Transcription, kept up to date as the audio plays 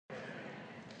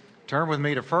Turn with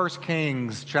me to 1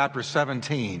 Kings chapter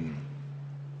 17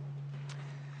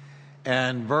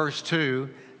 and verse 2.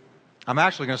 I'm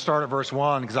actually going to start at verse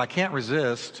 1 because I can't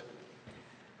resist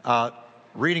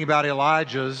reading about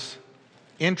Elijah's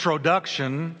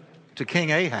introduction to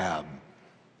King Ahab.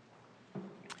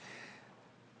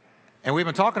 And we've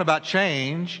been talking about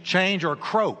change or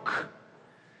croak.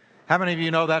 How many of you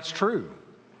know that's true?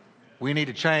 We need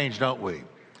to change, don't we?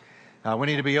 We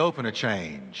need to be open to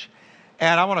change.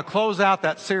 And I want to close out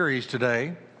that series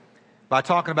today by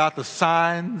talking about the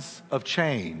signs of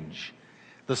change.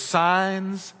 The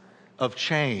signs of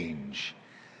change.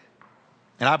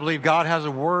 And I believe God has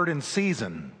a word in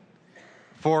season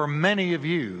for many of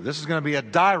you. This is going to be a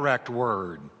direct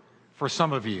word for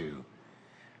some of you.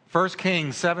 1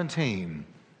 Kings 17,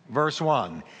 verse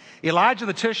 1. Elijah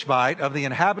the Tishbite of the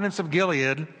inhabitants of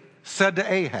Gilead said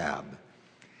to Ahab,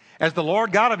 "As the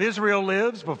Lord God of Israel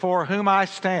lives, before whom I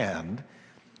stand,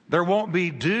 there won't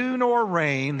be dew nor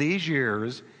rain these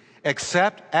years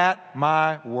except at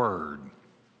my word."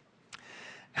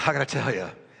 I got to tell you,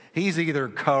 he's either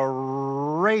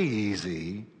crazy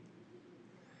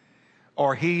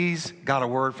or he's got a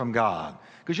word from God.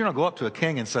 Because you don't go up to a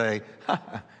king and say,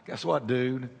 "Guess what,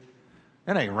 dude?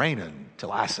 It ain't raining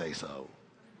till I say so."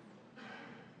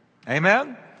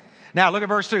 Amen? Now look at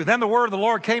verse 2. Then the word of the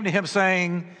Lord came to him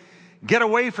saying, "Get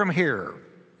away from here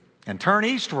and turn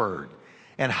eastward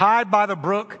and hide by the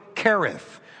brook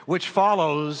Kerith, which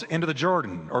flows into the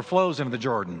Jordan.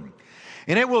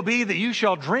 And it will be that you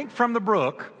shall drink from the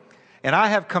brook, and I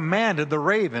have commanded the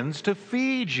ravens to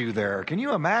feed you there." Can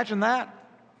you imagine that?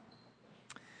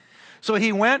 So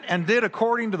he went and did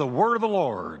according to the word of the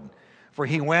Lord. For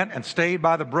he went and stayed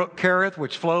by the brook Kerith,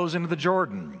 which flows into the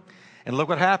Jordan. And look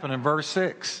what happened in verse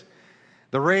 6.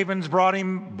 The ravens brought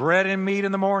him bread and meat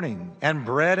in the morning, and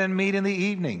bread and meat in the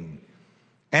evening.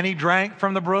 And he drank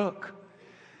from the brook.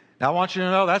 Now I want you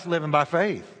to know that's living by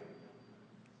faith.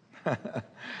 And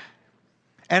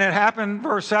it happened,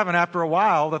 verse 7, after a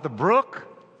while, that the brook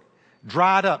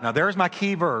dried up. Now there's my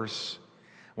key verse.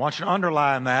 I want you to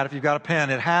underline that if you've got a pen.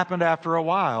 It happened after a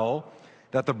while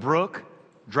that the brook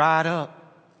dried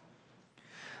up,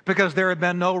 because there had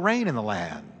been no rain in the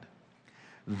land.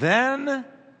 Then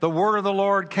the word of the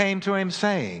Lord came to him,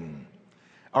 saying,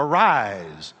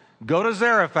 "Arise, go to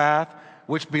Zarephath,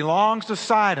 which belongs to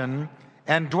Sidon,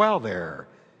 and dwell there.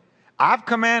 I've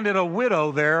commanded a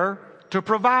widow there to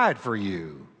provide for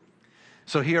you."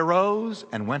 So he arose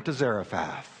and went to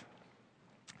Zarephath.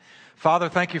 Father,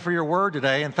 thank you for your word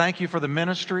today, and thank you for the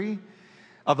ministry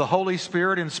of the Holy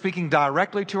Spirit in speaking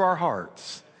directly to our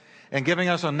hearts and giving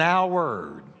us a now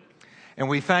word. And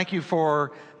we thank you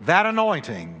for that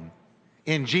anointing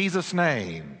in Jesus'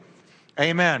 name.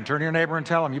 Amen. Turn to your neighbor and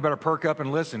tell him, you better perk up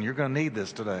and listen. You're going to need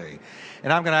this today.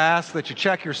 And I'm going to ask that you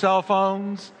check your cell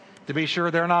phones to be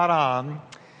sure they're not on.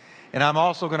 And I'm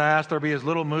also going to ask there be as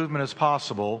little movement as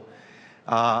possible.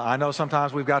 I know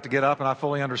sometimes we've got to get up, and I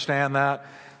fully understand that.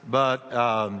 But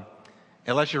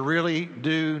unless you really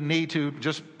do need to,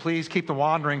 just please keep the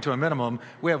wandering to a minimum.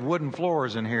 We have wooden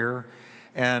floors in here,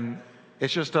 and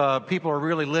it's just people are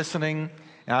really listening.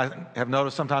 And I have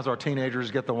noticed sometimes our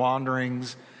teenagers get the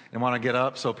wanderings and want to get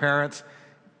up. So parents,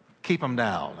 keep them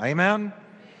down. Amen?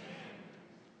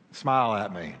 Smile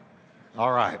at me. All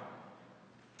right.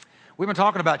 We've been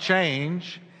talking about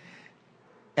change.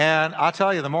 And I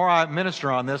tell you, the more I minister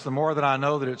on this, the more that I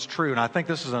know that it's true. And I think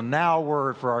this is a now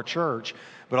word for our church,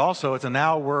 but also it's a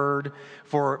now word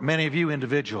for many of you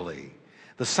individually.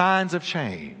 The signs of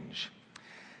change.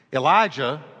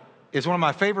 Elijah is one of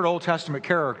my favorite Old Testament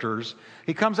characters.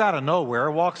 He comes out of nowhere,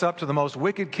 walks up to the most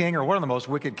wicked king, or one of the most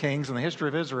wicked kings in the history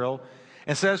of Israel,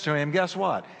 and says to him, "Guess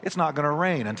what? It's not going to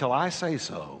rain until I say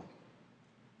so."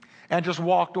 And just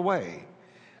walked away,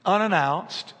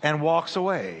 unannounced, and walks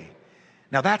away.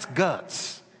 Now that's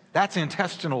guts. That's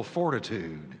intestinal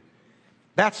fortitude.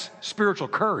 That's spiritual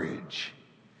courage.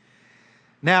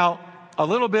 Now, a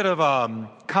little bit of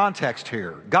context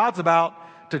here. God's about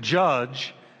to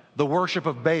judge the worship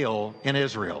of Baal in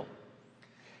Israel.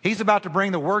 He's about to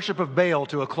bring the worship of Baal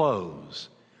to a close.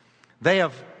 They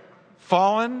have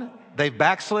fallen. They've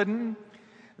backslidden.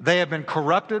 They have been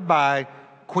corrupted by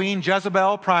Queen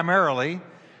Jezebel primarily,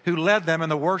 who led them in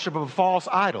the worship of a false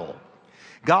idol.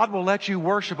 God will let you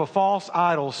worship a false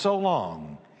idol so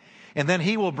long, and then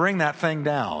he will bring that thing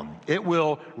down. It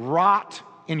will rot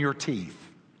in your teeth.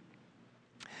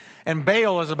 And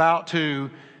Baal is about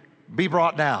to be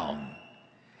brought down.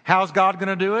 How's God going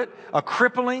to do it? A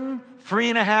crippling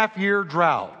 3.5-year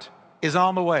drought is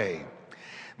on the way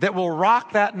that will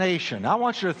rock that nation. I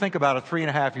want you to think about a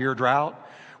 3.5-year drought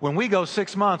When we go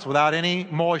 6 months without any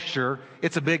moisture,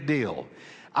 it's a big deal.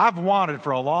 I've wanted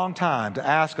for a long time to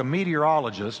ask a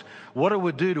meteorologist what it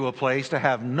would do to a place to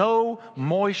have no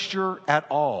moisture at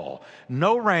all.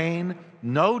 No rain,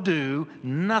 no dew,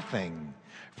 nothing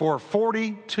for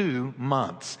 42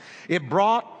 months. It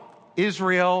brought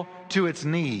Israel to its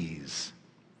knees.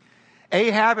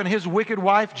 Ahab and his wicked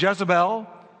wife Jezebel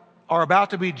are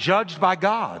about to be judged by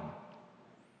God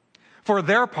for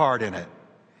their part in it.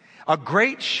 A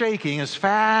great shaking is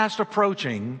fast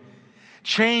approaching,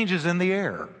 changes in the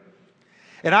air.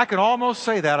 And I can almost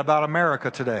say that about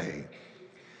America today.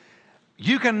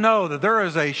 You can know that there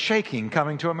is a shaking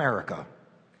coming to America.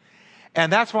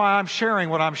 And that's why I'm sharing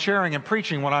what I'm sharing and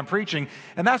preaching what I'm preaching.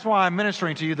 And that's why I'm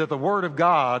ministering to you that the Word of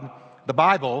God, the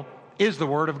Bible, is the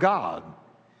Word of God.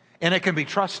 And it can be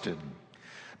trusted.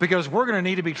 Because we're going to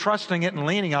need to be trusting it and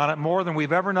leaning on it more than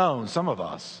we've ever known, some of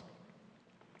us.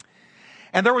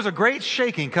 And there was a great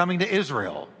shaking coming to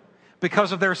Israel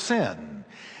because of their sin.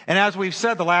 And as we've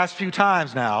said the last few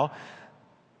times now,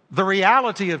 the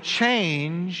reality of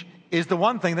change is the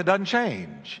one thing that doesn't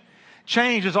change.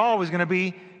 Change is always going to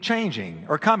be changing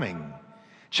or coming.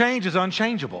 Change is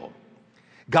unchangeable.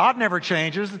 God never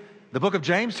changes. The book of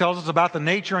James tells us about the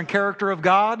nature and character of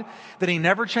God, that He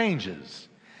never changes.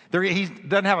 He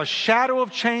doesn't have a shadow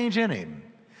of change in Him.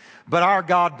 But our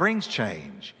God brings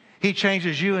change. He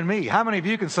changes you and me. How many of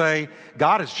you can say,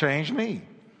 God has changed me?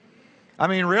 I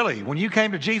mean, really, when you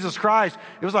came to Jesus Christ,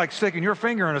 it was like sticking your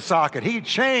finger in a socket. He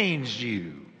changed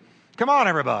you. Come on,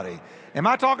 everybody. Am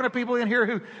I talking to people in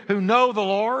here who know the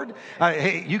Lord?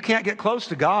 Hey, you can't get close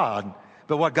to God,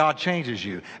 but what God changes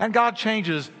you. And God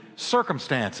changes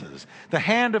circumstances. The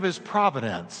hand of His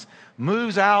providence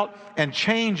moves out and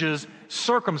changes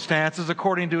circumstances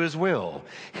according to His will.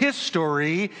 His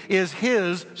story is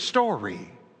His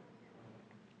story.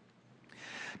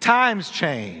 Times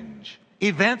change.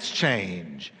 Events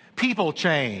change. People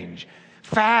change.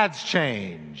 Fads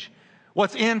change.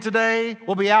 What's in today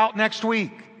will be out next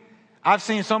week. I've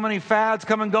seen so many fads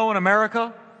come and go in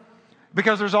America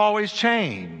because there's always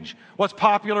change. What's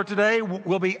popular today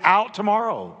will be out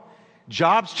tomorrow.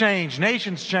 Jobs change.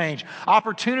 Nations change.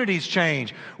 Opportunities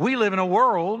change. We live in a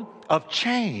world of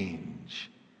change.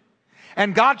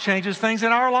 And God changes things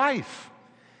in our life.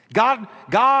 God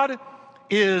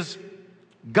is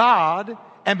God,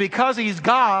 and because He's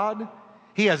God,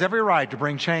 He has every right to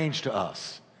bring change to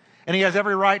us. And He has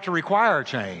every right to require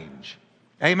change.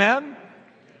 Amen?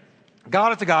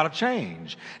 God is a God of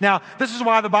change. Now, this is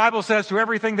why the Bible says to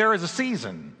everything there is a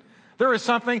season. There is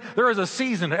a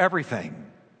season to everything.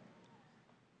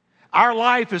 Our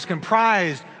life is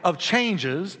comprised of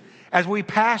changes as we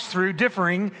pass through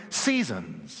differing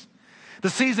seasons. The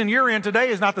season you're in today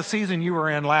is not the season you were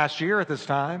in last year at this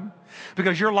time,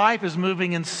 because your life is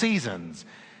moving in seasons.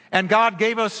 And God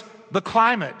gave us the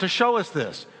climate to show us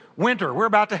this. Winter, we're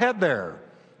about to head there.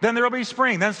 Then there will be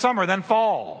spring, then summer, then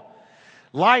fall.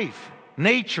 Life,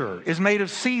 nature is made of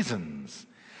seasons.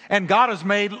 And God has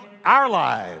made our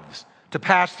lives to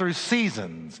pass through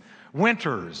seasons,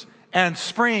 winters and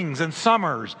springs and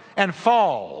summers and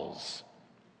falls.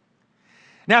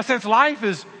 Now, since life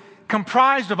is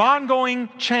comprised of ongoing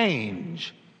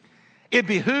change, it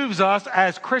behooves us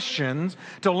as Christians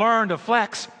to learn to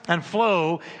flex and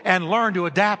flow and learn to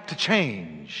adapt to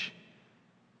change.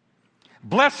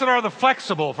 Blessed are the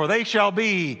flexible, for they shall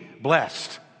be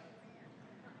blessed.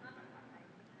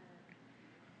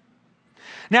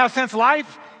 Now, since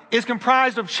life is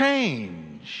comprised of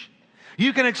change,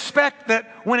 you can expect that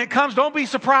when it comes, don't be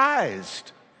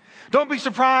surprised. Don't be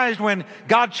surprised when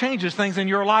God changes things in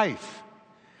your life,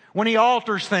 when He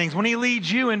alters things, when He leads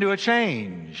you into a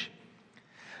change.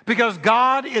 Because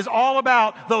God is all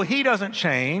about, though He doesn't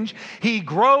change, He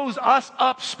grows us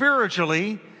up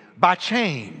spiritually by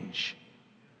change.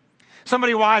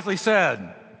 Somebody wisely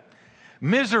said,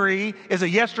 misery is a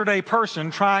yesterday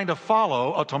person trying to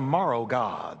follow a tomorrow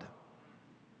God.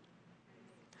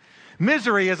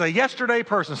 Misery is a yesterday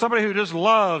person, somebody who just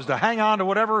loves to hang on to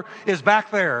whatever is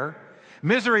back there.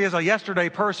 Misery is a yesterday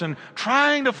person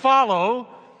trying to follow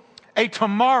a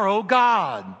tomorrow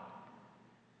God.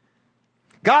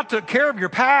 God took care of your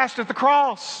past at the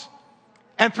cross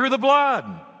and through the blood.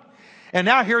 And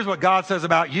now here's what God says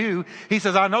about you. He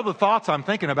says, I know the thoughts I'm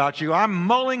thinking about you. I'm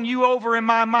mulling you over in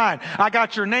my mind. I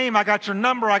got your name, I got your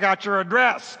number, I got your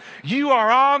address. You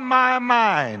are on my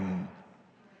mind.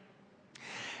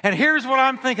 And here's what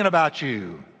I'm thinking about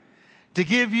you. To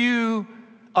give you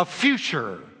a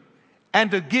future and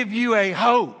to give you a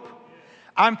hope.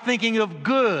 I'm thinking of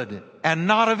good and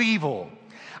not of evil.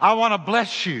 I want to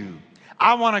bless you.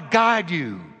 I want to guide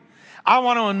you. I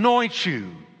want to anoint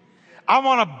you. I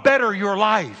want to better your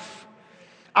life.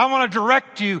 I want to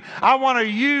direct you. I want to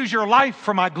use your life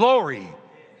for my glory.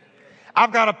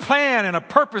 I've got a plan and a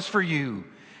purpose for you.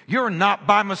 You're not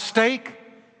by mistake.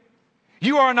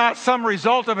 You are not some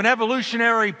result of an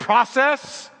evolutionary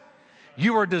process.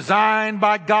 You were designed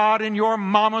by God in your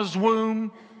mama's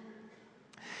womb.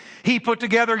 He put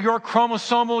together your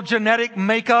chromosomal genetic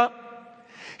makeup.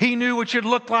 He knew what you'd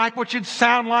look like, what you'd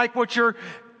sound like, what your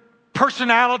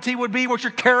personality would be, what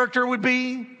your character would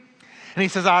be. And he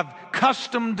says, I've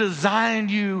custom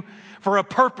designed you for a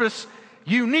purpose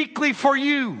uniquely for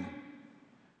you.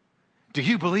 Do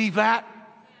you believe that?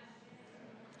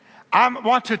 I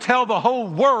want to tell the whole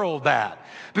world that,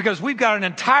 because we've got an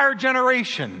entire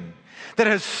generation that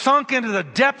has sunk into the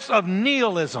depths of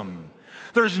nihilism.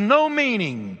 There's no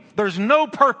meaning. There's no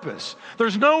purpose.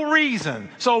 There's no reason.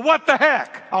 So what the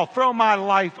heck? I'll throw my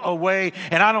life away,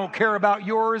 and I don't care about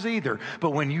yours either.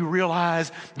 But when you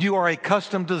realize you are a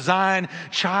custom designed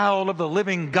child of the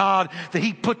living God that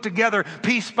He put together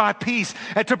piece by piece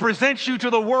and to present you to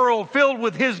the world filled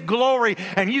with His glory,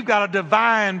 and you've got a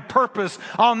divine purpose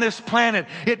on this planet,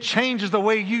 it changes the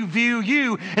way you view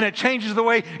you, and it changes the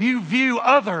way you view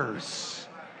others.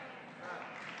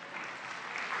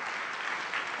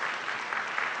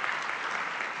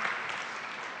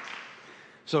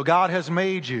 So God has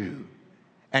made you,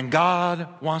 and God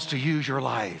wants to use your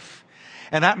life.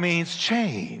 And that means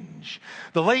change.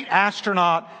 The late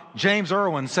astronaut James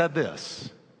Irwin said this: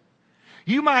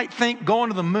 you might think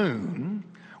going to the moon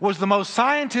was the most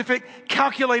scientific,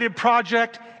 calculated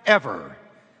project ever,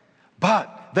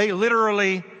 but they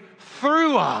literally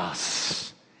threw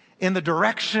us in the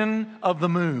direction of the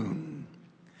moon.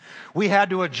 We had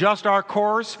to adjust our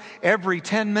course every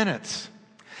 10 minutes.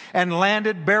 And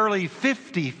landed barely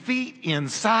 50 feet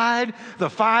inside the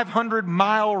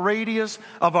 500-mile radius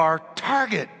of our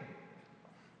target.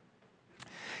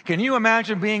 Can you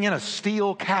imagine being in a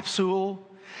steel capsule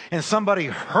and somebody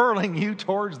hurling you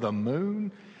towards the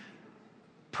moon?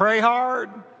 Pray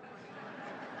hard.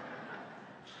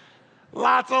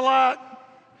 Lots of luck.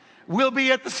 We'll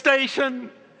be at the station.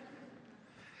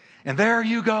 And there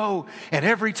you go. And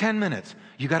every 10 minutes,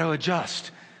 you got to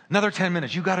adjust. Another 10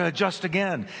 minutes, you got to adjust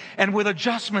again. And with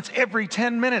adjustments every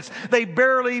 10 minutes, they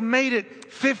barely made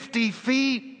it 50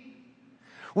 feet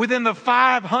within the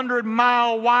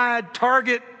 500-mile wide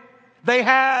target they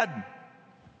had.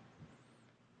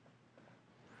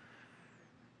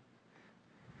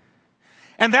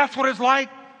 And that's what it's like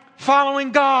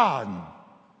following God.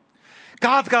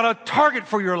 God's got a target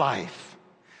for your life,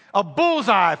 a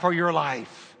bullseye for your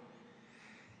life.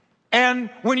 And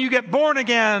when you get born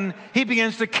again, He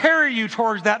begins to carry you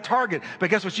towards that target. But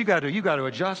guess what you got to do? You got to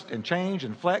adjust and change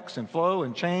and flex and flow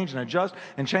and change and adjust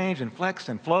and change and flex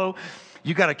and flow.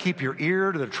 You got to keep your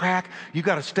ear to the track. You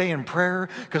got to stay in prayer,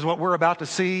 because what we're about to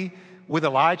see with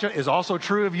Elijah is also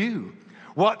true of you.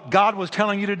 What God was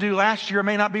telling you to do last year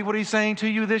may not be what He's saying to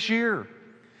you this year.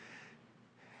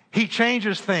 He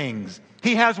changes things.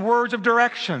 He has words of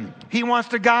direction. He wants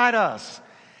to guide us.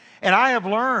 And I have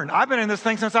learned, I've been in this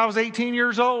thing since I was 18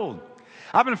 years old.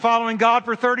 I've been following God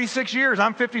for 36 years.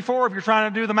 I'm 54 if you're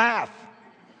trying to do the math.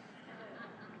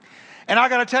 And I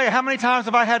got to tell you, how many times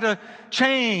have I had to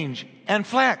change and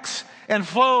flex and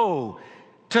flow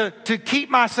to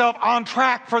keep myself on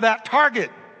track for that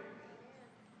target?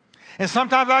 And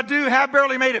sometimes I have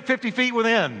barely made it 50 feet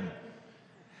within.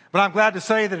 But I'm glad to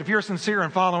say that if you're sincere in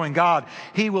following God,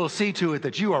 He will see to it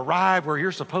that you arrive where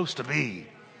you're supposed to be.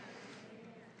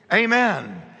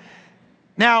 Amen.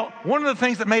 Now, one of the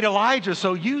things that made Elijah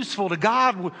so useful to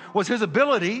God was his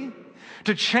ability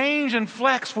to change and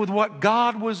flex with what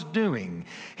God was doing.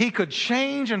 He could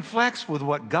change and flex with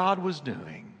what God was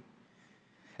doing.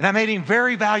 And that made him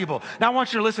very valuable. Now, I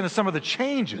want you to listen to some of the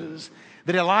changes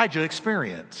that Elijah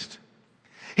experienced.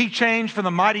 He changed from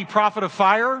the mighty prophet of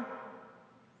fire,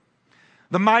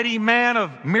 the mighty man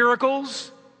of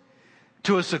miracles,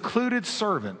 to a secluded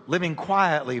servant living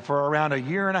quietly for around a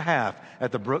year and a half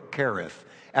at the brook Cherith,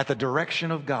 at the direction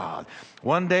of God.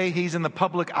 One day he's in the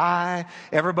public eye.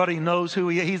 Everybody knows who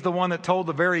he is. He's the one that told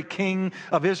the very king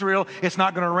of Israel, it's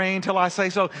not going to rain till I say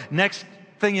so. Next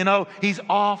thing you know, he's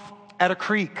off at a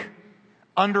creek,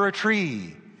 under a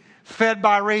tree, fed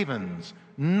by ravens.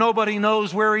 Nobody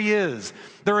knows where he is.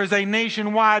 There is a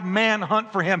nationwide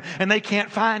manhunt for him, and they can't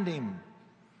find him.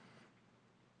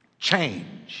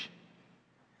 Change.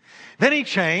 Then he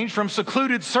changed from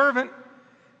secluded servant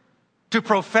to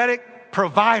prophetic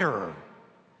provider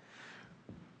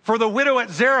for the widow at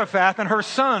Zarephath and her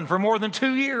son for more than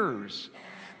 2 years.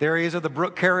 There he is at the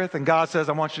brook Cherith, and God says,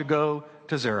 I want you to go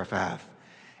to Zarephath.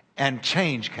 And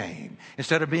change came.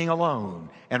 Instead of being alone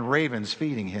and ravens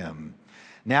feeding him,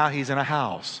 now he's in a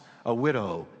house, a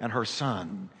widow and her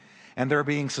son. And they're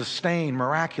being sustained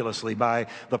miraculously by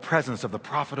the presence of the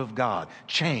prophet of God.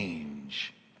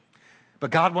 Change.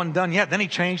 But God wasn't done yet. Then he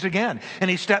changed again. And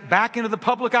he stepped back into the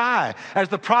public eye as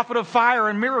the prophet of fire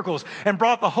and miracles and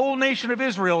brought the whole nation of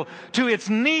Israel to its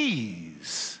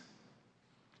knees,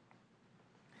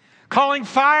 calling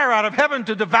fire out of heaven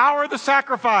to devour the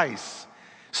sacrifice,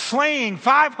 slaying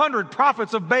 500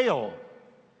 prophets of Baal.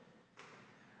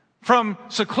 From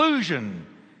seclusion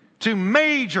to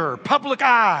major public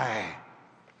eye.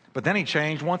 But then he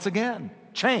changed once again.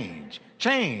 Changed.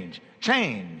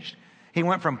 He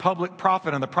went from public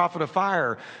prophet and the prophet of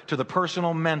fire to the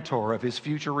personal mentor of his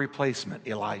future replacement,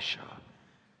 Elisha.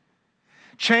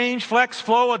 Change, flex,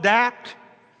 flow, adapt.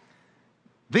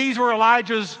 These were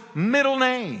Elijah's middle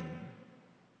name.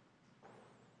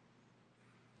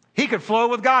 He could flow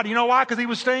with God. You know why? Because he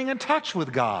was staying in touch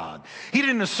with God. He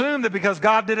didn't assume that because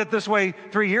God did it this way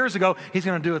 3 years ago, he's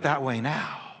going to do it that way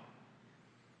now.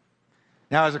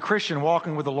 Now, as a Christian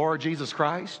walking with the Lord Jesus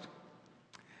Christ,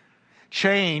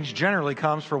 change generally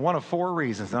comes for one of 4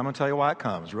 reasons. And I'm going to tell you why it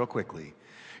comes real quickly.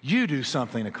 You do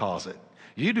something to cause it.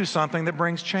 You do something that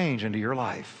brings change into your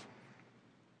life.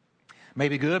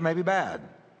 Maybe good, maybe bad,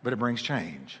 but it brings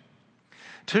change.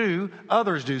 2,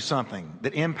 others do something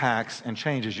that impacts and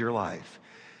changes your life.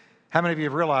 How many of you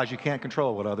have realized you can't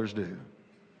control what others do?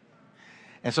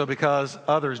 And so because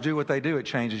others do what they do, it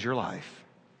changes your life.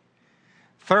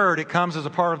 3rd, it comes as a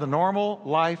part of the normal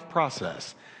life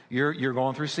process. You're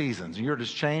going through seasons. You're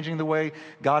just changing the way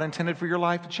God intended for your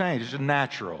life to change. It's just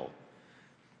natural.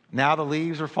 Now the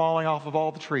leaves are falling off of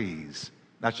all the trees.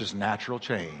 That's just natural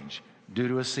change due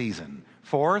to a season.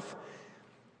 4th,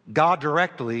 God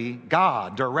directly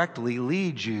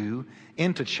leads you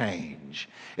into change.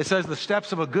 It says the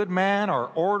steps of a good man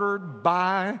are ordered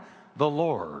by the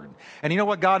Lord. And you know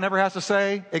what God never has to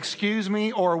say? Excuse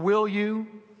me, or will you?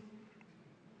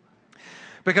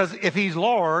 Because if he's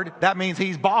Lord, that means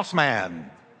he's boss man.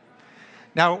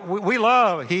 Now, we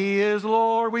love, he is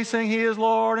Lord. We sing, he is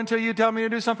Lord, until you tell me to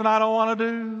do something I don't want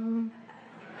to do.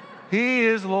 He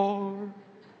is Lord.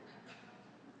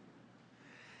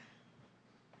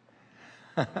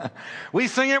 We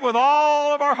sing it with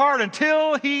all of our heart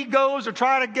until he goes to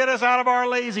try to get us out of our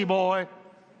lazy boy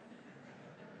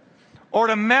or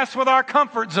to mess with our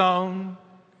comfort zone.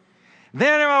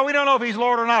 Then we don't know if he's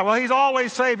Lord or not. Well, he's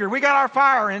always Savior. We got our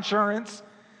fire insurance.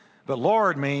 But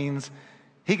Lord means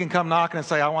he can come knocking and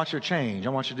say, I want you to change. I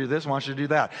want you to do this. I want you to do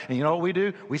that. And you know what we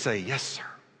do? We say, yes, sir,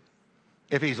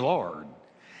 if he's Lord.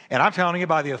 And I'm telling you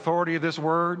by the authority of this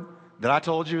word that I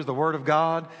told you is the word of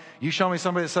God, you show me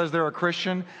somebody that says they're a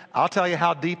Christian, I'll tell you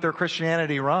how deep their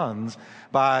Christianity runs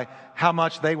by how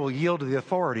much they will yield to the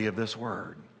authority of this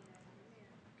word.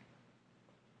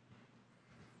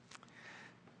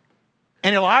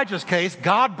 In Elijah's case,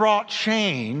 God brought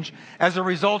change as a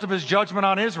result of his judgment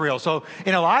on Israel. So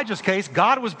in Elijah's case,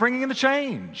 God was bringing in the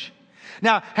change.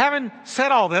 Now, having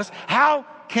said all this, how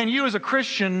can you as a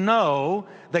Christian know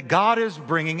that God is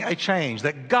bringing a change,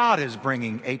 that God is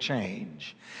bringing a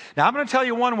change? Now, I'm going to tell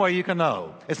you one way you can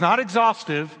know. It's not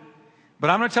exhaustive, but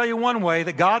I'm going to tell you one way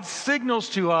that God signals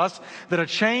to us that a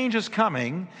change is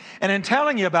coming. And in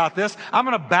telling you about this, I'm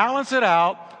going to balance it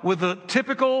out with the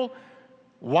typical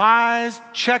wise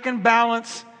check and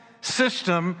balance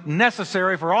system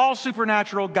necessary for all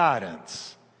supernatural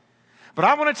guidance. But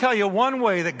I want to tell you one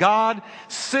way that God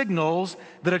signals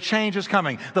that a change is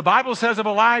coming. The Bible says of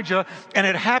Elijah, and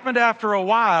it happened after a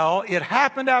while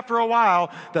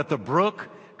that the brook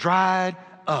dried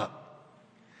up.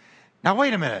 Now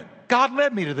wait a minute. God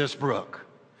led me to this brook.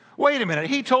 Wait a minute.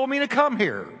 He told me to come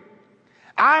here.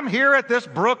 I'm here at this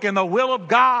brook in the will of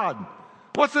God.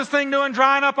 What's this thing doing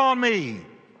drying up on me?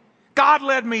 God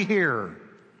led me here.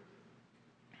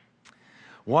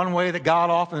 One way that God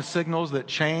often signals that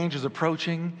change is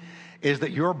approaching is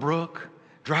that your brook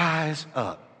dries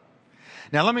up.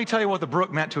 Now, let me tell you what the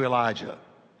brook meant to Elijah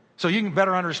so you can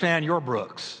better understand your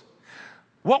brooks.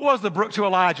 What was the brook to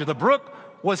Elijah? The brook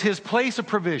was his place of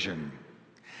provision.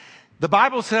 The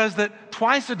Bible says that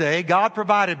twice a day God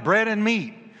provided bread and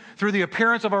meat through the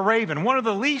appearance of a raven, one of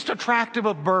the least attractive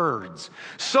of birds.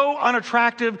 So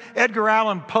unattractive, Edgar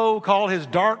Allan Poe called his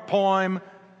dark poem,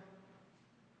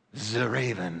 The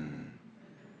Raven.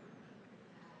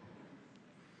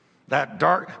 That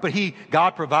dark, but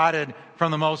God provided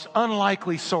from the most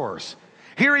unlikely source.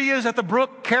 Here he is at the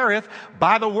brook Kerith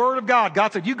by the word of God.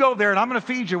 God said, you go there and I'm going to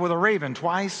feed you with a raven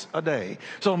twice a day.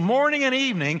 So morning and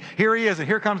evening, here he is, and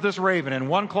here comes this raven. In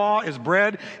one claw is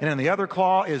bread, and in the other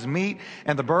claw is meat,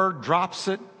 and the bird drops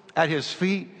it at his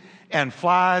feet and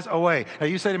flies away. Now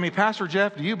you say to me, Pastor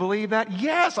Jeff, do you believe that?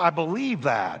 Yes, I believe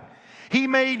that. He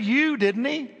made you, didn't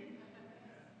he?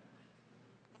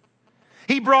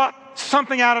 He brought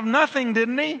something out of nothing,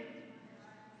 didn't he?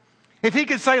 If he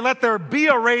could say, let there be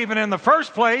a raven in the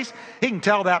first place, he can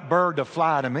tell that bird to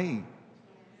fly to me.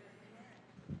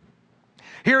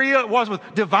 Here he was with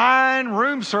divine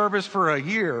room service for a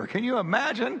year. Can you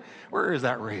imagine? Where is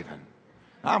that raven?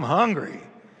 I'm hungry.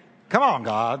 Come on,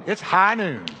 God. It's high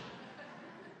noon.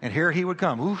 And here he would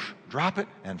come, whoosh, drop it,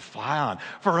 and fly on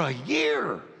for a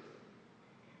year.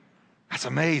 That's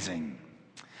amazing.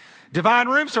 Divine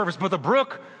room service, but the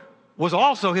brook was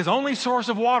also his only source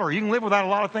of water. You can live without a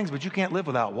lot of things, but you can't live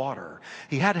without water.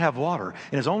 He had to have water,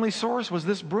 and his only source was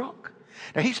this brook.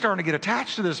 Now he's starting to get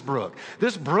attached to this brook.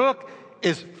 This brook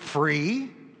is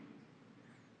free.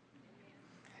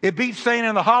 It beats staying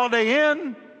in the Holiday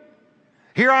Inn.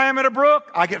 Here I am at a brook.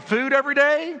 I get food every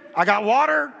day. I got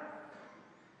water.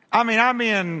 I mean, I'm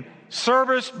being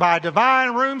serviced by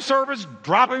divine room service,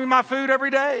 dropping me my food every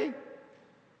day.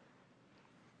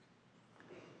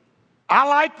 I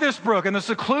like this brook, and the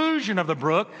seclusion of the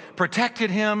brook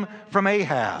protected him from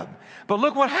Ahab. But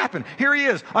look what happened. Here he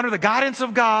is, under the guidance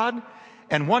of God,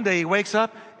 and one day he wakes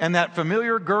up, and that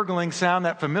familiar gurgling sound,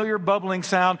 that familiar bubbling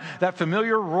sound, that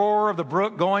familiar roar of the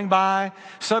brook going by,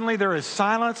 suddenly there is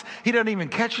silence. He doesn't even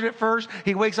catch it at first.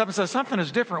 He wakes up and says, something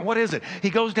is different. What is it? He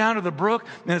goes down to the brook,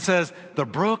 and it says, the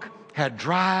brook had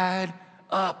dried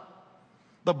up.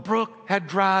 The brook had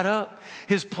dried up.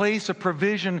 His place of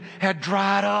provision had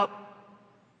dried up.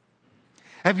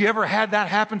 Have you ever had that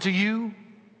happen to you?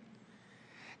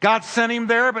 God sent him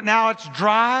there, but now it's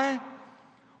dry.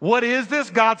 What is this?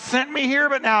 God sent me here,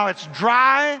 but now it's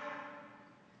dry.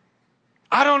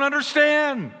 I don't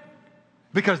understand.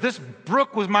 Because this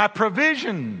brook was my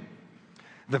provision.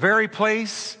 The very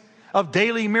place of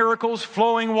daily miracles,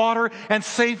 flowing water, and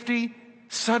safety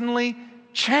suddenly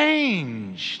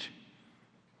changed.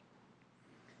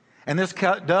 And this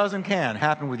does and can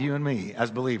happen with you and me as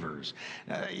believers.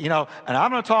 And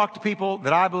I'm going to talk to people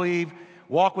that I believe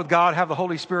walk with God, have the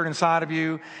Holy Spirit inside of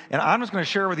you. And I'm just going to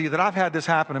share with you that I've had this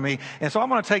happen to me. And so I'm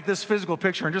going to take this physical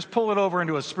picture and just pull it over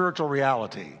into a spiritual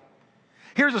reality.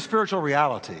 Here's a spiritual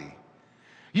reality.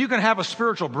 You can have a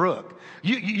spiritual brook.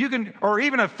 You can, or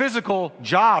even a physical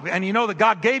job, and you know that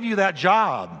God gave you that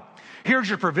job. Here's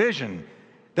your provision.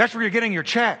 That's where you're getting your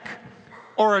check.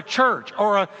 Or a church,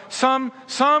 or some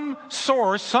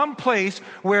source, some place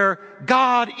where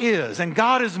God is, and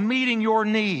God is meeting your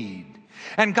need,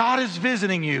 and God is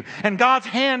visiting you, and God's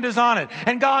hand is on it,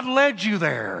 and God led you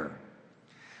there.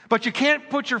 But you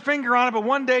can't put your finger on it, but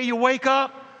one day you wake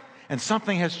up, and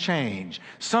something has changed.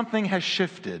 Something has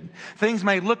shifted. Things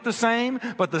may look the same,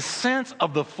 but the sense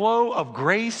of the flow of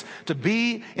grace to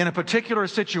be in a particular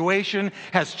situation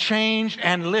has changed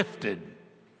and lifted.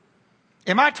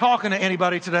 Am I talking to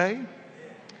anybody today?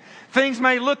 Things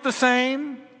may look the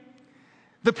same.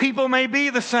 The people may be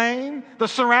the same. The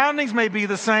surroundings may be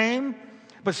the same.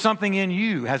 But something in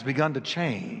you has begun to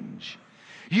change.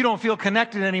 You don't feel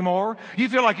connected anymore. You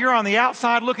feel like you're on the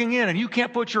outside looking in and you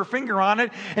can't put your finger on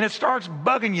it, and it starts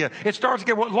bugging you. It starts to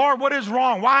get, Lord, what is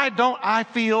wrong? Why don't I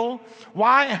feel?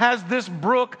 Why has this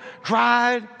brook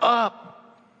dried up?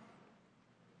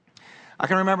 I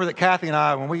can remember that Kathy and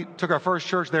I, when we took our first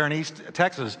church there in East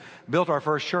Texas, built our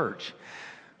first church,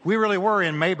 we really were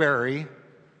in Mayberry,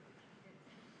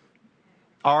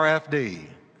 RFD.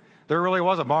 There really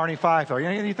was a Barney Fife there.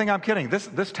 You think I'm kidding?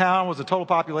 This town was a total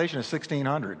population of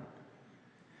 1,600.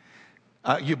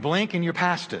 You blink and you're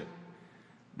past it.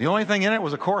 The only thing in it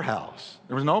was a courthouse.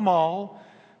 There was no mall.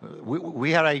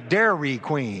 We had a Dairy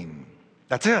Queen.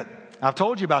 That's it. I've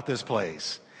told you about this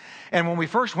place. And when we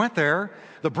first went there,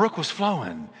 the brook was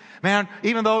flowing. Man,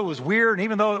 even though it was weird, and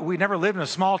even though we never lived in a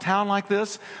small town like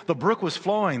this, the brook was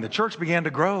flowing. The church began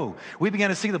to grow. We began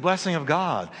to see the blessing of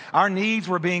God. Our needs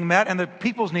were being met, and the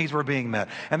people's needs were being met.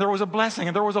 And there was a blessing,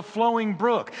 and there was a flowing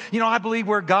brook. I believe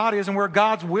where God is and where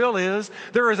God's will is,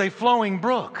 there is a flowing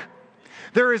brook.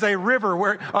 There is a river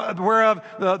whereof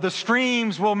the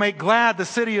streams will make glad the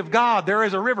city of God. There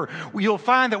is a river. You'll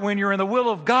find that when you're in the will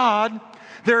of God,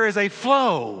 there is a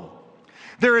flow.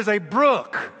 There is a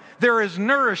brook. There is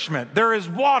nourishment. There is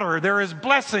water. There is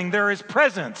blessing. There is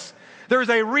presence. There is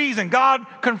a reason. God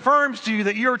confirms to you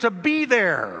that you're to be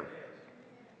there.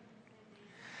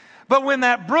 But when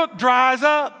that brook dries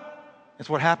up, it's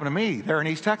what happened to me there in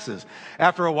East Texas.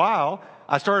 After a while,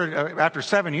 I started, after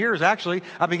 7 years, actually,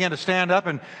 I began to stand up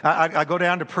and I go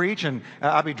down to preach, and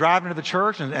I'd be driving to the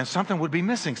church, and something would be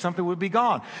missing. Something would be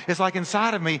gone. It's like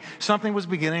inside of me, something was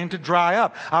beginning to dry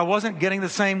up. I wasn't getting the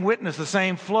same witness, the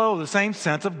same flow, the same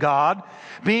sense of God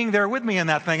being there with me in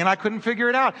that thing, and I couldn't figure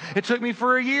it out. It took me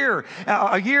for a year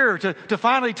to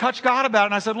finally touch God about it.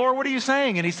 And I said, Lord, what are you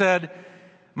saying? And he said,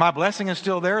 my blessing is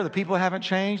still there. The people haven't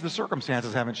changed. The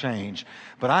circumstances haven't changed.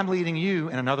 But I'm leading you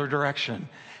in another direction.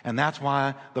 And that's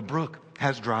why the brook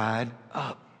has dried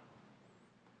up.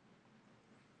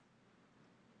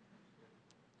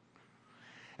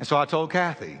 And so I told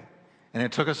Kathy, and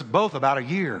it took us both about a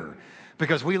year,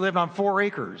 because we lived on 4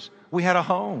 acres. We had a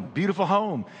home, beautiful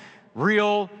home,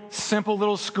 real simple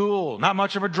little school, not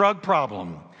much of a drug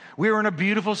problem. We were in a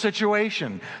beautiful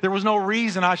situation. There was no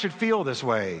reason I should feel this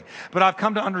way. But I've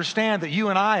come to understand that you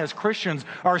and I as Christians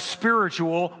are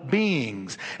spiritual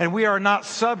beings. And we are not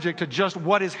subject to just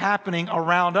what is happening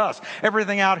around us.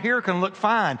 Everything out here can look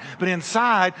fine. But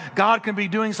inside, God can be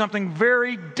doing something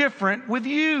very different with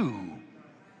you.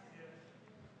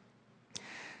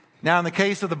 Now, in the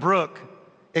case of the brook,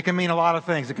 it can mean a lot of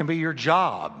things. It can be your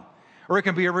job. Or it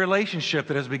can be a relationship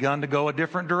that has begun to go a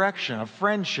different direction, a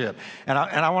friendship. And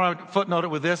I want to footnote it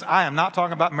with this. I am not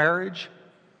talking about marriage.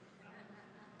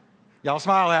 Y'all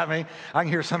smile at me. I can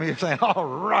hear some of you saying, all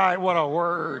right, what a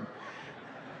word.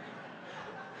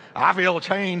 I feel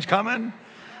change coming.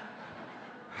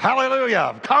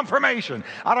 Hallelujah. Confirmation.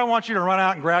 I don't want you to run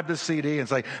out and grab this CD and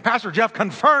say, Pastor Jeff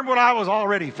confirmed what I was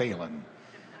already feeling.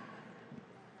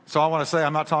 So I want to say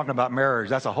I'm not talking about marriage.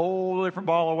 That's a whole different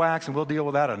ball of wax, and we'll deal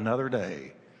with that another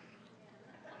day.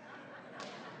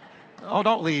 Oh,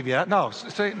 don't leave yet. No,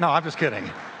 I'm just kidding.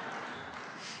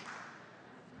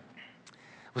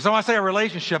 So when I say a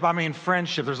relationship, I mean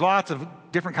friendship. There's lots of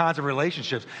different kinds of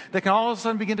relationships that can all of a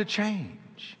sudden begin to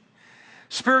change.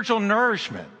 Spiritual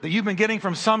nourishment that you've been getting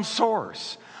from some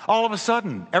source. All of a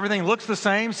sudden, everything looks the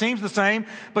same, seems the same,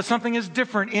 but something is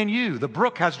different in you. The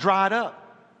brook has dried up.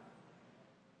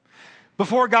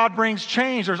 Before God brings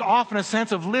change, there's often a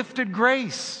sense of lifted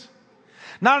grace.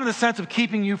 Not in the sense of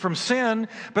keeping you from sin,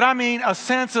 but I mean a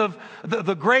sense of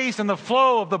the grace and the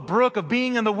flow of the brook of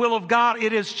being in the will of God.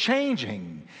 It is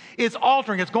changing. It's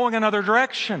altering. It's going another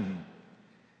direction.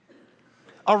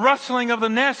 A rustling of the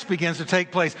nest begins to take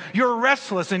place. You're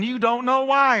restless and you don't know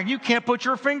why, and you can't put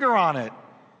your finger on it.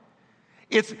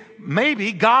 It's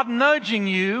maybe God nudging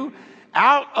you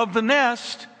out of the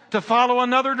nest to follow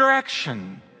another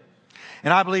direction.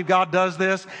 And I believe God does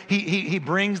this. He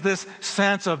brings this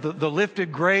sense of the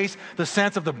lifted grace, the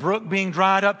sense of the brook being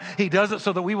dried up. He does it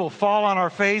so that we will fall on our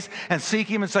face and seek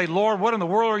Him and say, Lord, what in the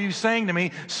world are you saying to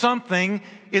me? Something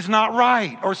is not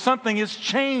right, or something is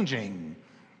changing.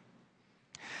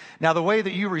 Now, the way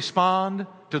that you respond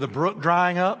to the brook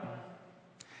drying up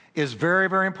is very,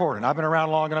 very important. I've been around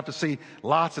long enough to see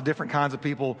lots of different kinds of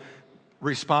people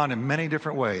respond in many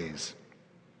different ways.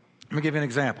 Let me give you an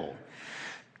example.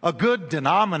 A good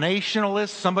denominationalist,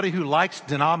 somebody who likes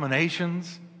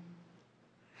denominations,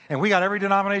 and we got every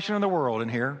denomination in the world in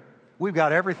here. We've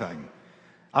got everything.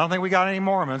 I don't think we got any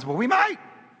Mormons, but we might.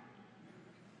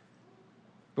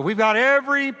 But we've got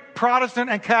every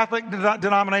Protestant and Catholic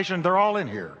denomination. They're all in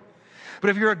here. But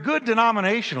if you're a good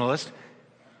denominationalist,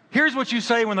 here's what you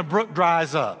say when the brook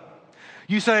dries up.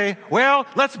 You say, well,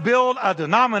 let's build a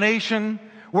denomination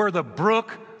where the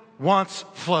brook once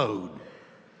flowed.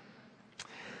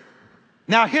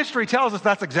 Now, history tells us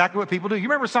that's exactly what people do. You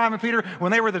remember Simon Peter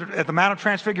when they were at the Mount of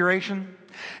Transfiguration?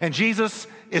 And Jesus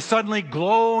is suddenly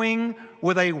glowing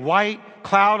with a white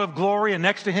cloud of glory, and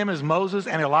next to him is Moses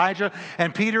and Elijah.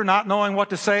 And Peter, not knowing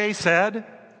what to say, said,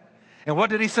 and what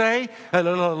did he say?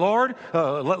 Lord,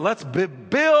 let's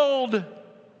build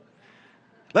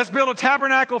a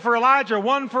tabernacle for Elijah,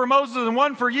 one for Moses and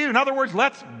one for you. In other words,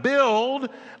 let's build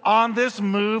on this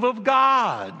move of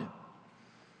God.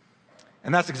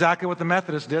 And that's exactly what the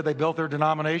Methodists did. They built their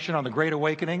denomination on the Great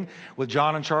Awakening with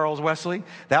John and Charles Wesley.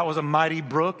 That was a mighty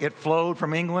brook. It flowed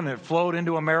from England. It flowed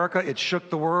into America. It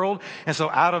shook the world. And so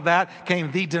out of that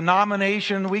came the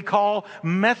denomination we call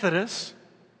Methodists.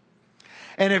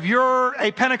 And if you're a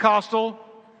Pentecostal,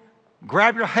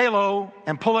 grab your halo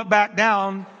and pull it back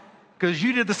down, because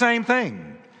you did the same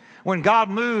thing when God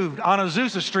moved on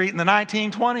Azusa Street in the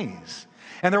 1920s.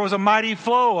 And there was a mighty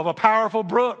flow of a powerful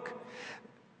brook.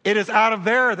 It is out of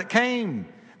there that came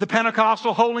the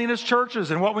Pentecostal holiness churches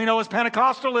and what we know as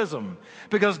Pentecostalism,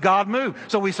 because God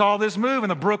moved. So we saw this move and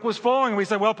the brook was flowing, and we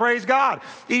said, well, praise God.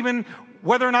 Even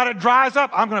whether or not it dries up,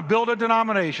 I'm going to build a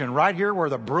denomination right here where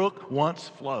the brook once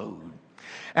flowed.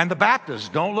 And the Baptists,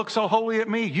 don't look so holy at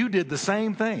me. You did the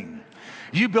same thing.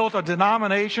 You built a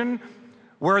denomination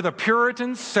where the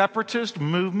Puritan separatist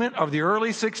movement of the early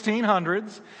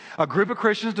 1600s, a group of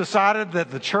Christians decided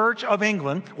that the Church of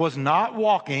England was not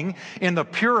walking in the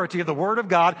purity of the Word of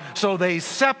God, so they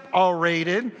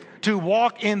separated to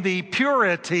walk in the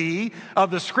purity of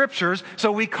the Scriptures.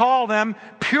 So we call them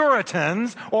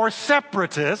Puritans or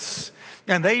separatists,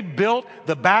 and they built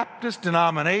the Baptist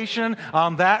denomination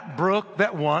on that brook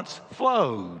that once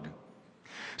flowed.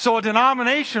 So a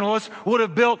denominationalist would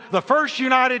have built the first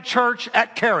United Church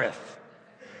at Kerith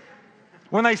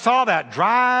when they saw that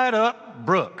dried up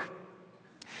brook.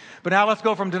 But now let's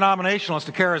go from denominationalists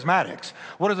to charismatics.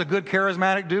 What does a good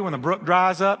charismatic do when the brook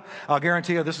dries up? I'll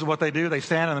guarantee you this is what they do. They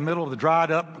stand in the middle of the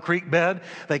dried up creek bed.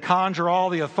 They conjure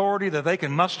all the authority that they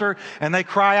can muster, and they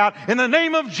cry out, "In the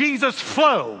name of Jesus,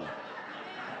 flow!"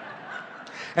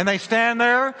 And they stand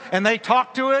there and they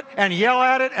talk to it and yell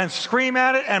at it and scream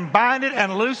at it and bind it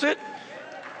and loose it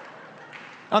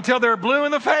until they're blue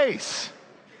in the face.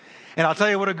 And I'll tell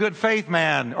you what a good faith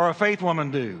man or a faith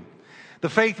woman do. The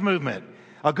faith movement.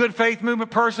 A good faith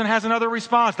movement person has another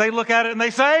response. They look at it and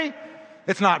they say,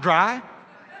 "It's not dry.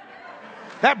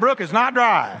 That brook is not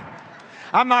dry.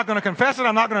 I'm not going to confess it.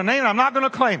 I'm not going to name it. I'm not going to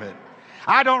claim it.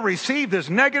 I don't receive this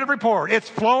negative report. It's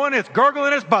flowing, it's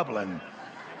gurgling, it's bubbling."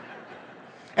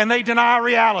 And they deny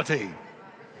reality.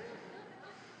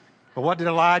 But what did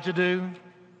Elijah do?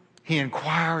 He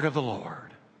inquired of the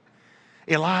Lord.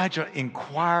 Elijah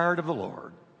inquired of the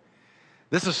Lord.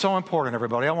 This is so important,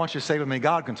 everybody. I want you to say with me,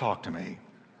 God can talk to me.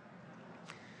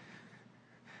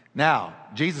 Now,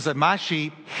 Jesus said, "My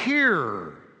sheep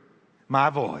hear my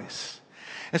voice."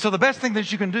 And so the best thing that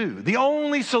you can do, the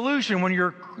only solution when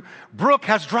your brook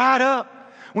has dried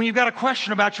up, when you've got a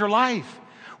question about your life,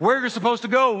 where you're supposed to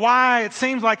go, why it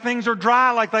seems like things are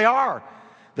dry like they are,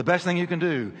 the best thing you can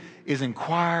do is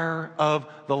inquire of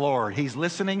the Lord. He's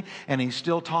listening and he's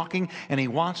still talking and he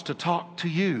wants to talk to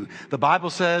you. The Bible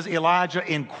says Elijah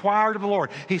inquired of the Lord.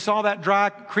 He saw that dry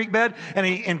creek bed and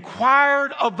he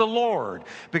inquired of the Lord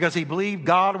because he believed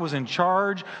God was in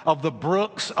charge of the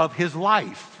brooks of his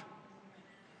life.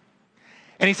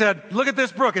 And he said, "Look at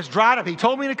this brook. It's dried up. He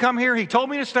told me to come here. He told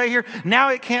me to stay here. Now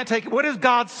it can't take it. What is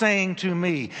God saying to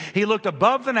me?" He looked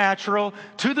above the natural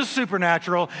to the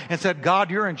supernatural and said,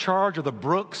 "God, you're in charge of the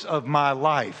brooks of my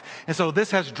life. And so this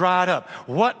has dried up.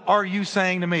 What are you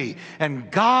saying to me?"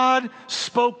 And God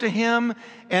spoke to him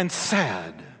and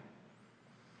said,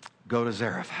 "Go to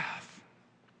Zarephath."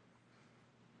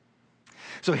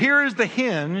 So here is the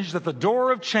hinge that the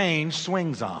door of change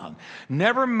swings on.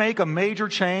 Never make a major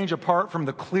change apart from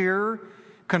the clear,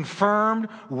 confirmed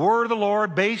word of the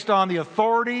Lord based on the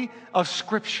authority of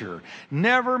Scripture.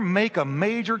 Never make a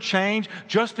major change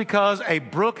just because a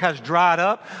brook has dried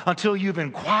up until you've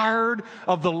inquired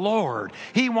of the Lord.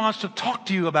 He wants to talk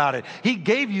to you about it. He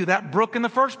gave you that brook in the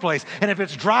first place. And if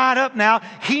it's dried up now,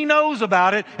 He knows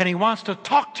about it and He wants to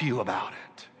talk to you about it.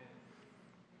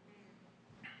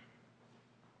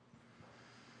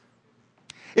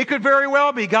 It could very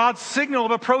well be God's signal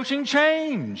of approaching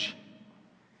change.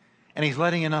 And He's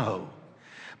letting you know.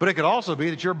 But it could also be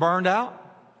that you're burned out.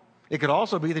 It could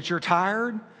also be that you're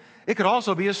tired. It could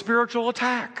also be a spiritual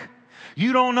attack.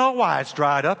 You don't know why it's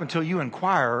dried up until you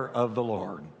inquire of the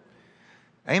Lord.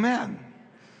 Amen.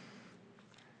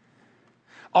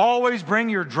 Always bring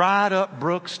your dried up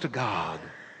brooks to God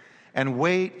and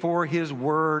wait for His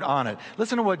word on it.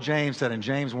 Listen to what James said in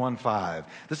James 1:5.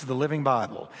 This is the Living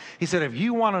Bible. He said, if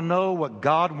you want to know what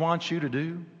God wants you to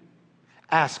do,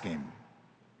 ask Him.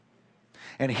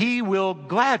 And He will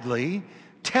gladly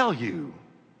tell you.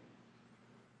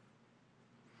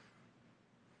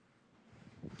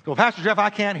 Well, Pastor Jeff, I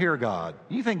can't hear God.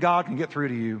 You think God can get through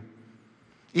to you?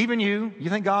 Even you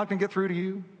think God can get through to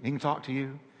you? He can talk to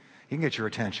you. He can get your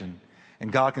attention.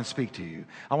 And God can speak to you.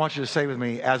 I want you to say with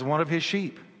me, as one of His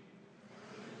sheep,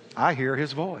 I hear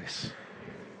His voice.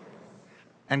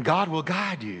 And God will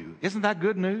guide you. Isn't that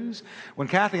good news? When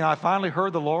Kathy and I finally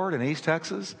heard the Lord in East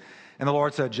Texas, and the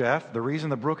Lord said, Jeff, the reason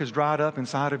the brook has dried up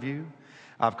inside of you,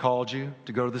 I've called you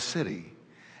to go to the city.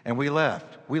 And we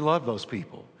left. We loved those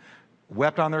people.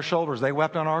 Wept on their shoulders. They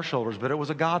wept on our shoulders. But it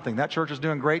was a God thing. That church is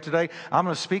doing great today. I'm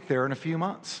going to speak there in a few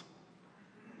months.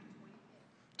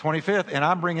 25th, and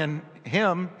I'm bringing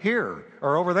him here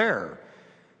or over there.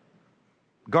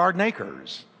 Garden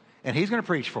Acres. And he's going to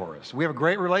preach for us. We have a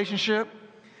great relationship.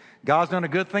 God's done a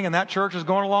good thing, and that church is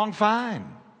going along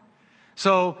fine.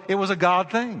 So it was a God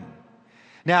thing.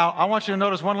 Now, I want you to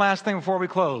notice one last thing before we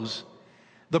close.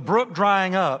 The brook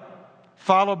drying up,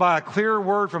 followed by a clear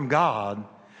word from God,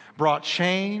 brought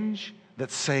change that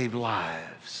saved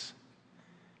lives.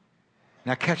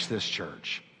 Now catch this,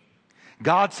 church.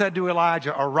 God said to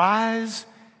Elijah, arise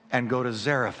and go to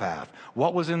Zarephath.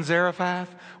 What was in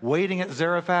Zarephath? Waiting at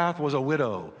Zarephath was a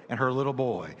widow and her little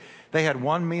boy. They had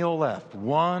one meal left.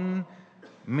 One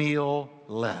meal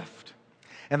left.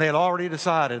 And they had already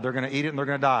decided they're going to eat it and they're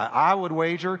going to die. I would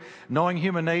wager, knowing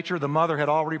human nature, the mother had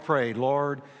already prayed,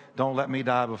 Lord, don't let me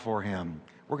die before him.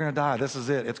 We're going to die. This is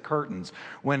it. It's curtains.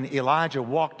 When Elijah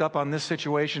walked up on this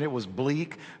situation, it was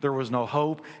bleak. There was no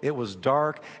hope. It was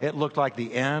dark. It looked like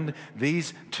the end.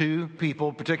 These two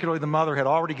people, particularly the mother, had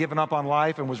already given up on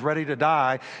life and was ready to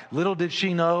die. Little did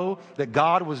she know that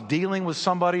God was dealing with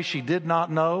somebody she did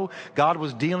not know. God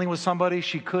was dealing with somebody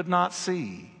she could not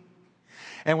see,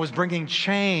 and was bringing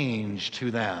change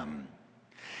to them.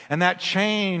 And that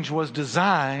change was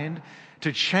designed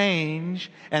to change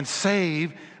and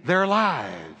save their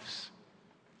lives.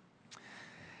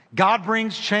 God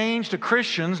brings change to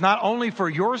Christians not only for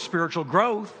your spiritual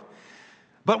growth,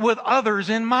 but with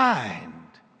others in mind.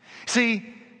 See,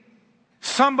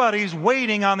 somebody's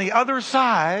waiting on the other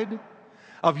side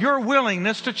of your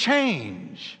willingness to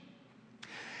change.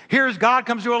 Here's God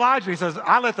comes to Elijah. He says,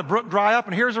 I let the brook dry up,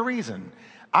 and here's a reason.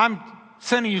 I'm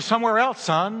sending you somewhere else,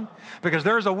 son, because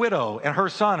there's a widow and her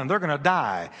son, and they're going to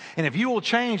die. And if you will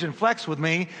change and flex with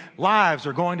me, lives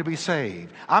are going to be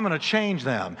saved. I'm going to change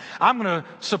them. I'm going to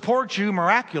support you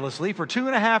miraculously for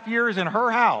 2.5 years in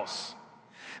her house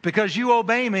because you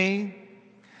obey me.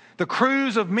 The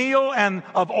cruse of meal and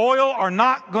of oil are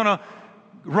not going to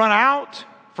run out.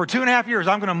 For 2.5 years,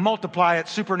 I'm going to multiply it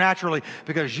supernaturally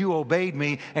because you obeyed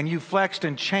me and you flexed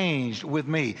and changed with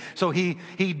me. So he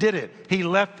did it. He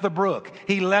left the brook.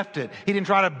 He left it. He didn't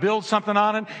try to build something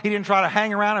on it. He didn't try to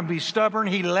hang around and be stubborn.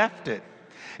 He left it.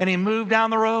 And he moved down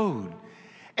the road.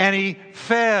 And he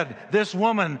fed this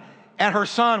woman and her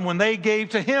son when they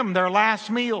gave to him their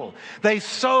last meal. They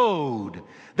sowed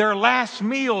their last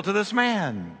meal to this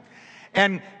man.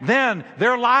 And then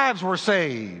their lives were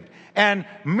saved. And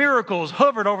miracles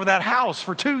hovered over that house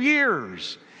for 2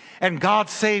 years. And God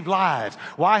saved lives.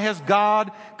 Why has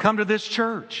God come to this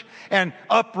church and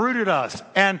uprooted us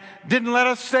and didn't let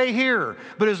us stay here,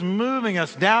 but is moving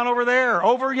us down over there,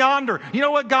 over yonder? You know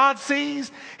what God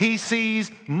sees? He sees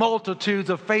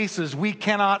multitudes of faces we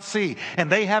cannot see.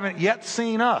 And they haven't yet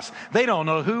seen us. They don't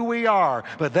know who we are,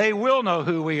 but they will know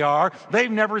who we are. They've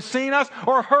never seen us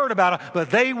or heard about it, but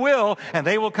they will. And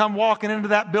they will come walking into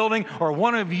that building, or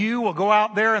one of you will go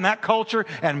out there in that culture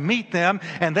and meet them,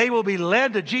 and they will be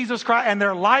led to Jesus Christ, and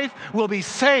their life will be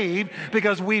saved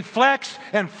because we flexed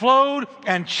and flowed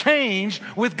and changed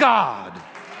with God.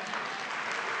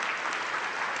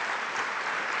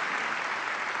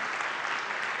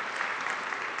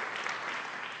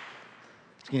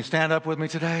 Can you stand up with me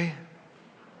today?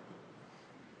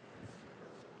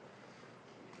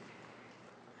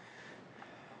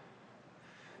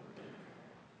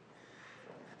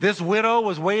 This widow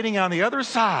was waiting on the other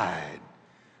side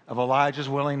of Elijah's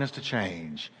willingness to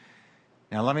change.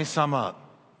 Now let me sum up.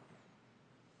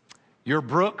 Your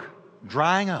brook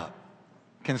drying up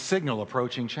can signal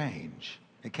approaching change.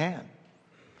 It can.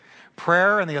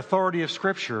 Prayer and the authority of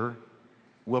Scripture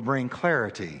will bring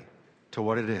clarity to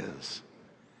what it is.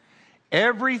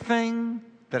 Everything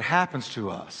that happens to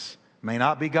us may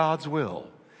not be God's will,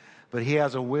 but He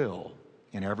has a will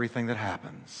in everything that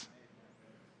happens.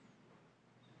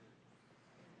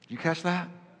 Did you catch that?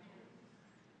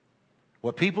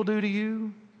 What people do to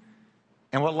you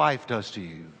and what life does to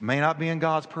you may not be in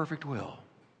God's perfect will.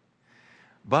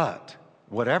 But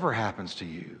whatever happens to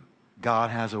you,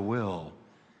 God has a will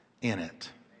in it.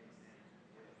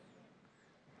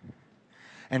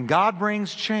 And God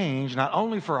brings change not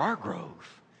only for our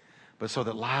growth, but so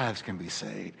that lives can be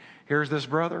saved. Here's this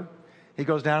brother. He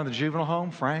goes down to the juvenile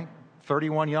home, Frank,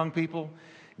 31 young people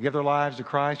give their lives to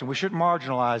Christ, and we shouldn't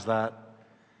marginalize that.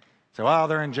 Say, well,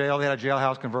 they're in jail. They had a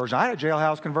jailhouse conversion. I had a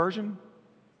jailhouse conversion.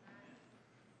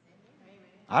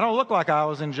 I don't look like I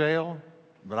was in jail,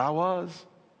 but I was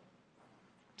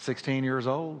 16 years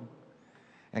old.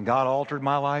 And God altered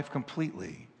my life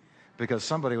completely because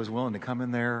somebody was willing to come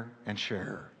in there and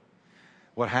share.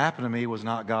 What happened to me was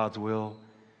not God's will,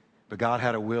 but God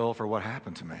had a will for what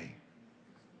happened to me.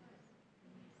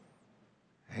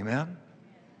 Amen?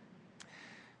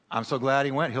 I'm so glad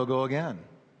he went. He'll go again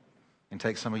and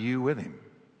take some of you with him.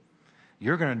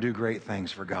 You're going to do great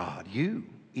things for God. You,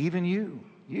 even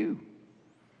you.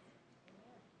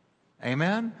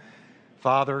 Amen?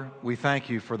 Father, we thank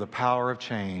you for the power of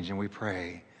change, and we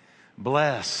pray,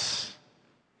 bless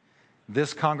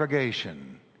this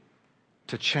congregation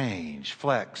to change,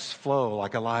 flex, flow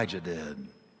like Elijah did,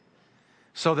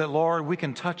 so that, Lord, we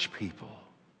can touch people,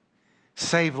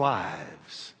 save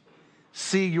lives,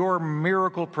 see your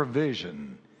miracle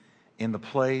provision in the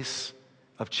place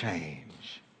of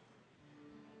change.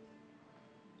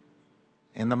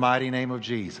 In the mighty name of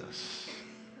Jesus.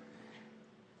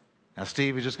 Now,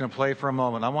 Steve is just going to play for a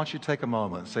moment. I want you to take a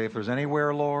moment and say, if there's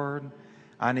anywhere, Lord,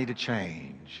 I need to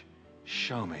change,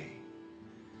 show me.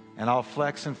 And I'll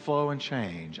flex and flow and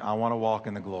change. I want to walk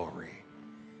in the glory.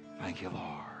 Thank you,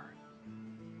 Lord.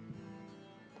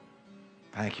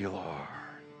 Thank you, Lord.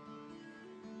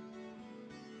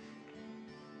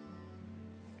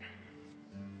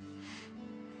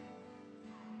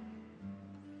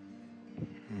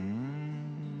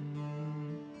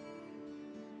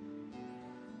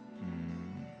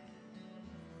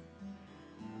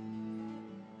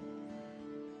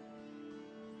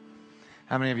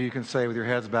 How many of you can say with your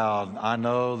heads bowed, I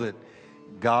know that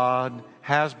God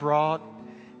has brought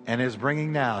and is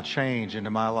bringing now change into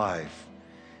my life,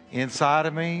 inside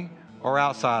of me or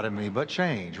outside of me, but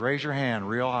change. Raise your hand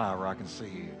real high where I can see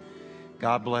you.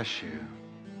 God bless you.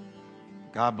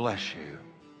 God bless you.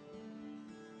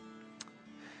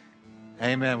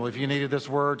 Amen. Well, if you needed this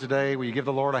word today, will you give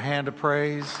the Lord a hand of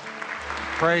praise?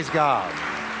 Praise God.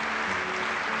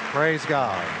 Praise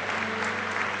God.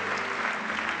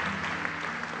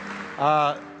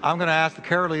 I'm going to ask the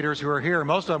care leaders who are here.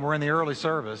 Most of them were in the early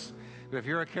service. But if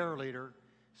you're a care leader,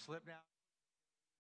 slip down.